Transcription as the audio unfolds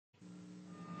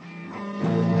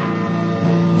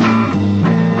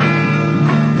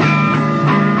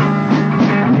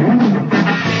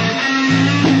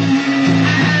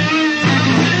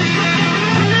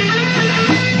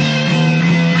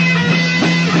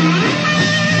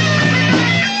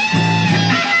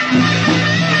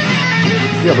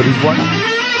Yeah, but he's what?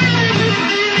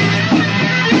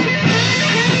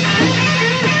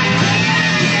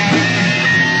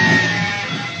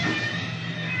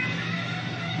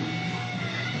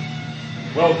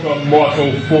 Welcome,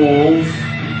 mortal fools.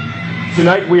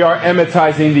 Tonight we are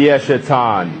emetizing the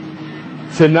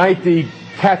Eschaton. Tonight the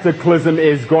cataclysm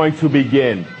is going to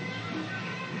begin.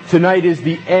 Tonight is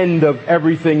the end of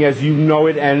everything as you know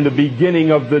it and the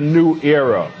beginning of the new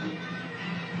era.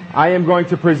 I am going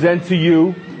to present to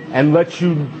you and let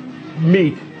you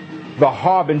meet the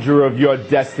harbinger of your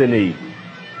destiny,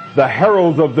 the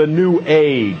herald of the new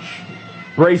age.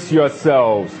 Brace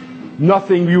yourselves.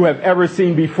 Nothing you have ever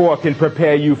seen before can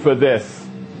prepare you for this.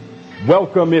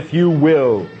 Welcome, if you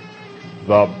will,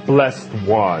 the Blessed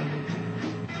One.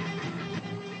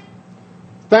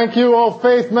 Thank you, oh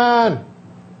Faith Man.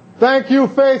 Thank you,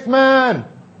 Faith Man.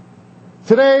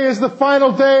 Today is the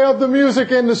final day of the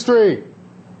music industry.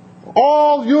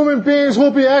 All human beings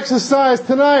will be exercised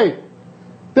tonight.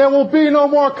 There will be no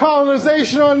more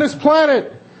colonization on this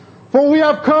planet, for we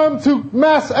have come to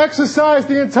mass exercise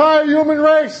the entire human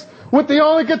race with the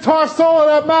only guitar solo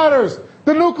that matters,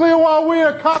 the Nuclear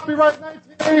Warrior, copyright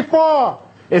 1984.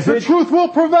 The truth will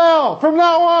prevail from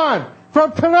now on.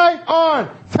 From tonight on,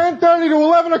 10:30 to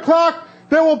 11 o'clock,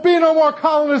 there will be no more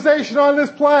colonization on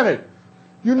this planet.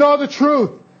 You know the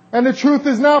truth, and the truth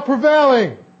is now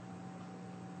prevailing.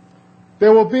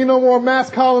 There will be no more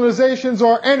mass colonizations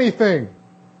or anything.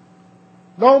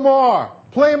 No more.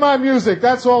 Play my music.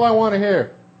 That's all I want to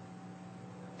hear.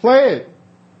 Play it.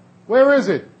 Where is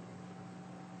it?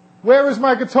 Where is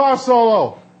my guitar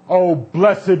solo? Oh,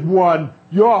 Blessed One,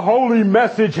 your holy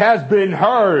message has been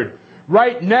heard.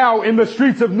 Right now in the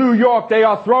streets of New York, they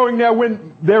are throwing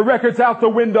their records out the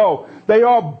window. They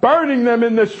are burning them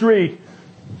in the street.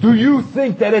 Do you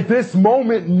think that at this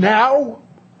moment now,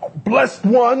 Blessed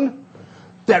One,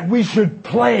 that we should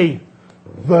play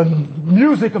the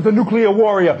music of the Nuclear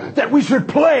Warrior, that we should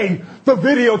play the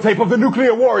videotape of the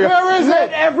Nuclear Warrior? Where is it?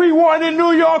 Let everyone in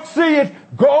New York see it.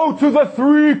 Go to the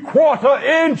 3/4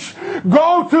 inch.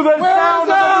 Go to the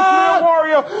sound of the Nuclear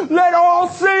Warrior. Let all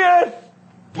see it.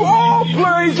 All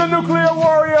praise the Nuclear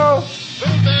Warrior.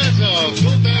 Phil Danzo,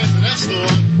 that's the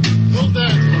one. Phil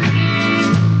Danzo.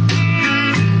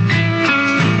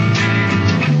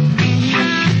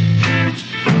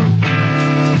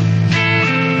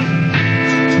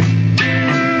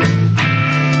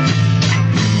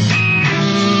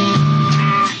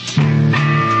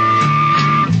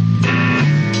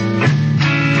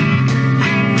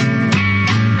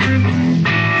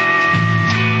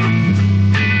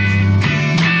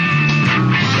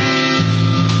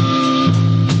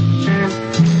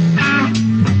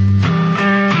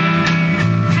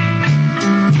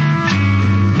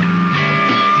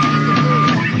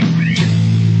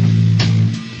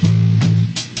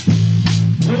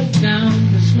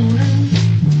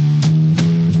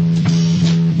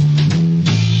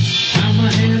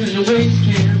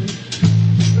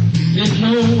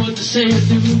 Say it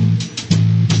to me.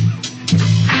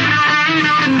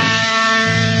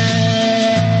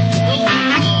 Full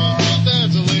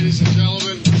dancer, ladies and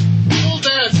gentlemen. Full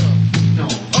dancer. No.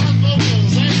 On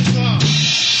vocals, and guitar.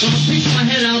 So I picked my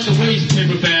head out the waste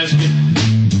paper basket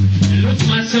and looked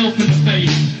myself in the